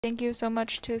Thank you so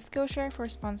much to Skillshare for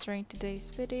sponsoring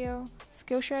today's video.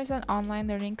 Skillshare is an online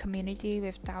learning community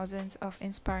with thousands of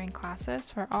inspiring classes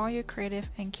for all you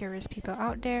creative and curious people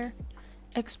out there.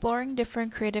 Exploring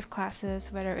different creative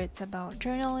classes, whether it's about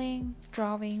journaling,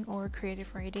 drawing, or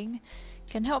creative writing,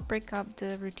 can help break up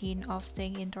the routine of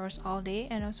staying indoors all day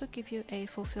and also give you a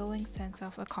fulfilling sense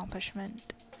of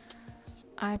accomplishment.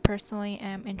 I personally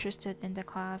am interested in the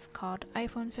class called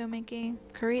iPhone Filmmaking,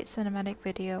 Create Cinematic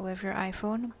Video with Your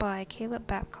iPhone by Caleb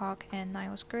Babcock and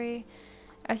Niles Gray.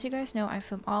 As you guys know, I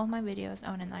film all my videos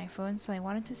on an iPhone, so I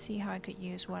wanted to see how I could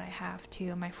use what I have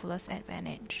to my fullest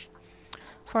advantage.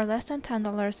 For less than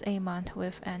 $10 a month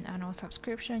with an annual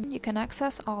subscription, you can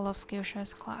access all of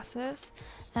Skillshare's classes,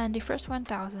 and the first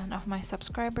 1,000 of my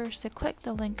subscribers to click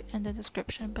the link in the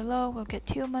description below will get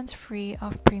 2 months free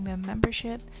of premium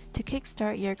membership to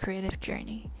kickstart your creative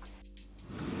journey.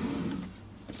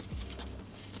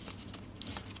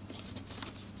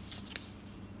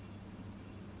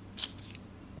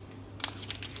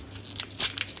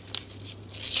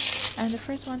 And the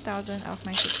first 1,000 of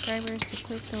my subscribers to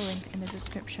click the link in the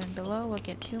description below will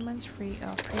get 2 months free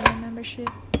of premium membership.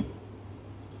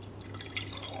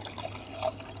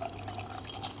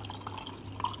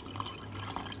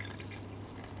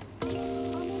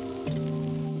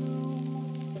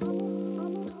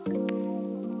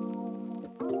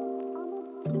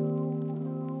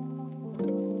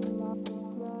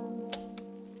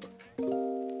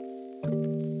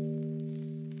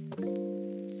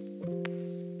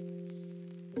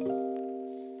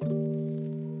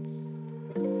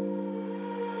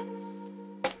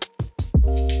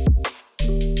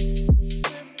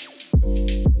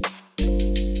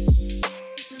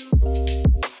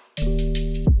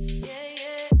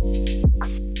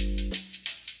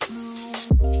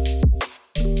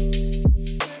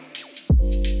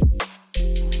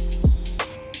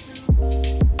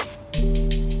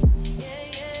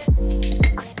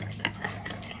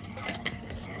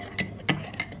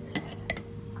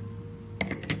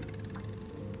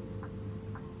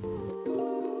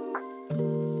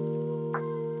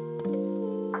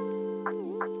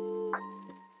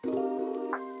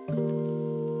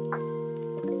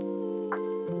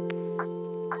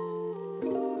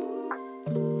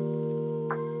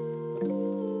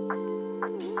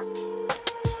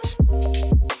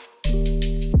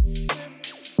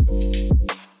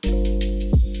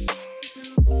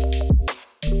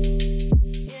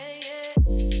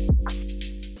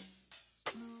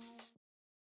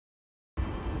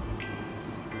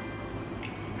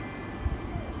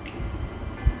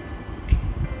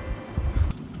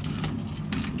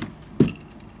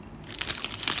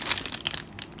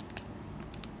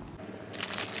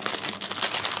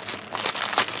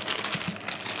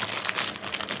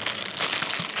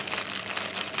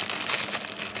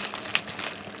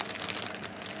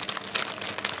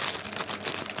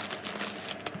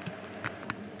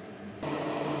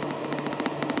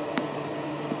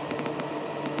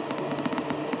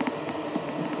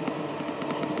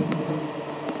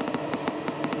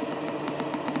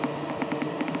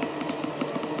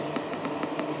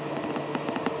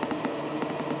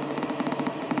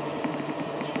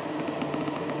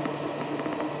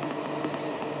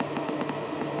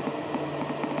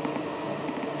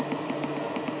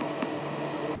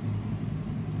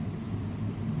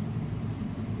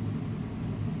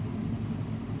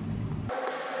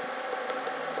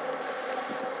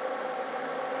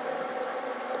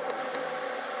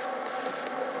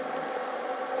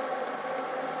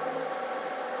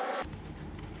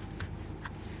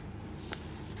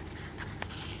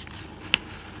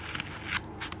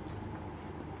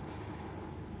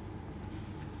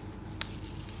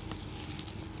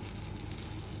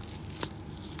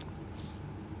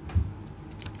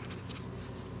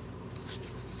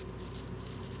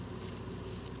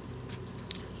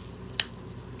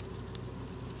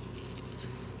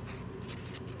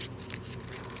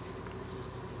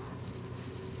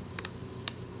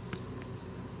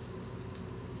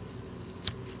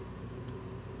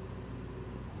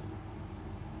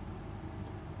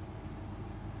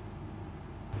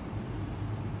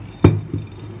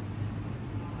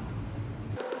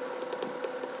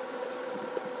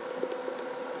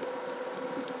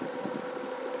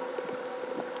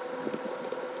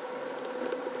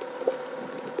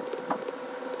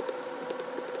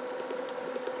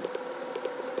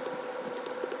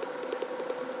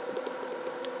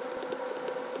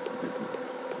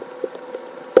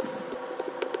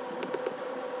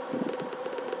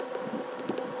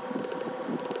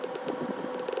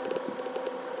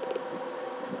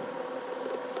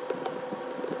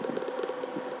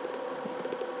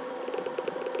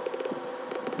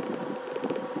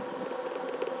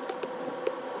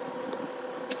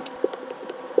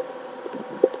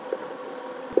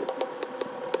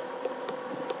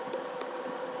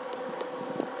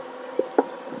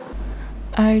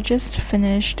 I just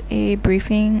finished a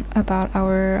briefing about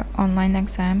our online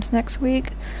exams next week.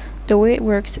 The way it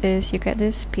works is you get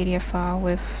this PDF file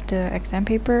with the exam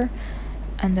paper,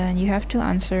 and then you have to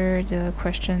answer the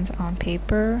questions on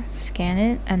paper, scan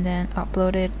it, and then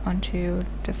upload it onto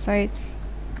the site.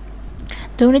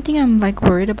 The only thing I'm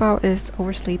worried about is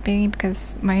oversleeping,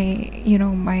 because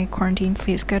my quarantine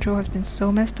sleep schedule has been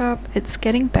so messed up. It's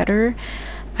getting better.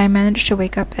 I managed to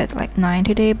wake up at 9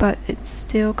 today, but it's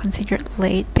still considered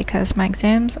late because my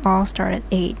exams all start at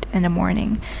 8 in the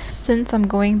morning. Since I'm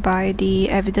going by the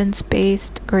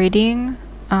evidence-based grading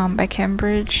by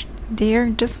Cambridge, they're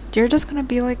just gonna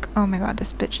be like, oh my god,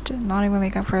 this bitch did not even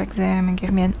wake up for exam and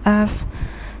give me an F.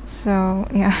 So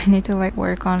yeah, I need to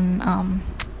work on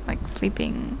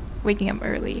waking up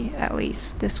early at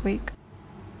least this week.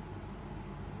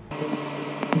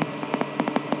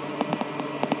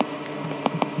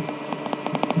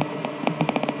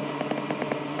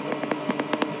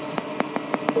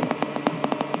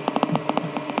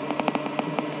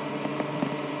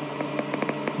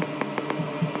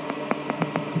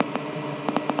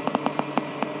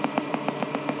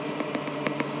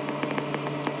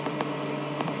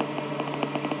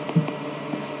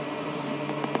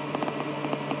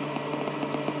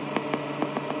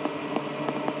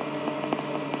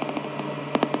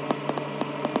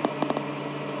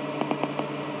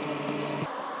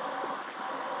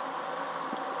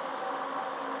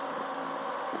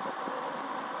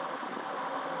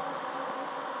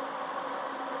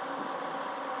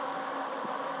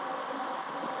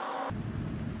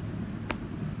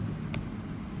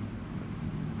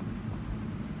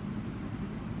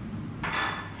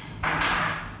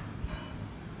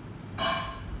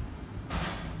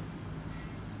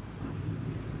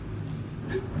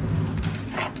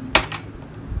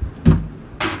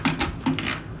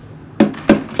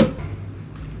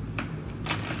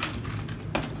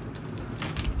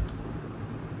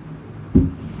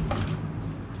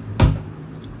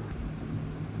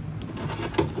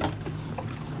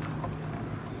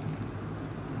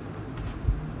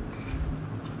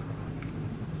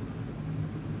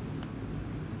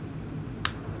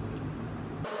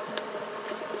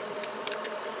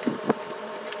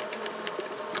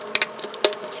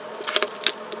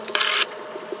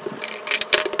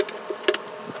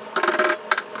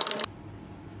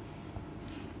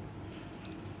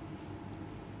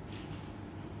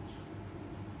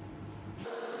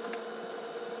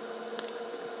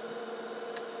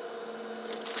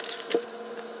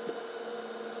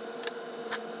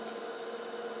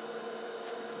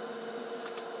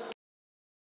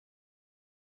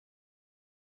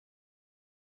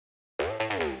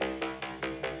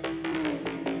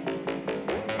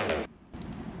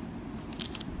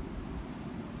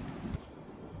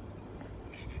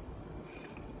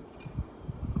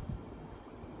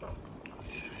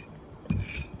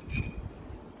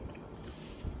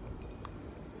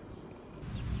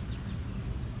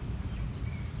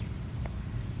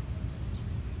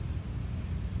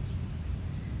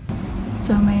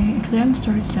 So my exam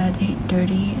starts at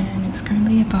 8:30 and it's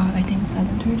currently about, I think,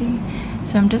 7:30.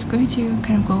 So I'm just going to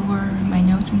kind of go over my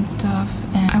notes and stuff,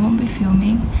 and I won't be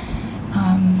filming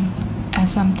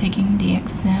as I'm taking the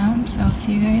exam. So I'll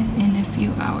see you guys in a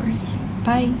few hours.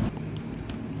 Bye!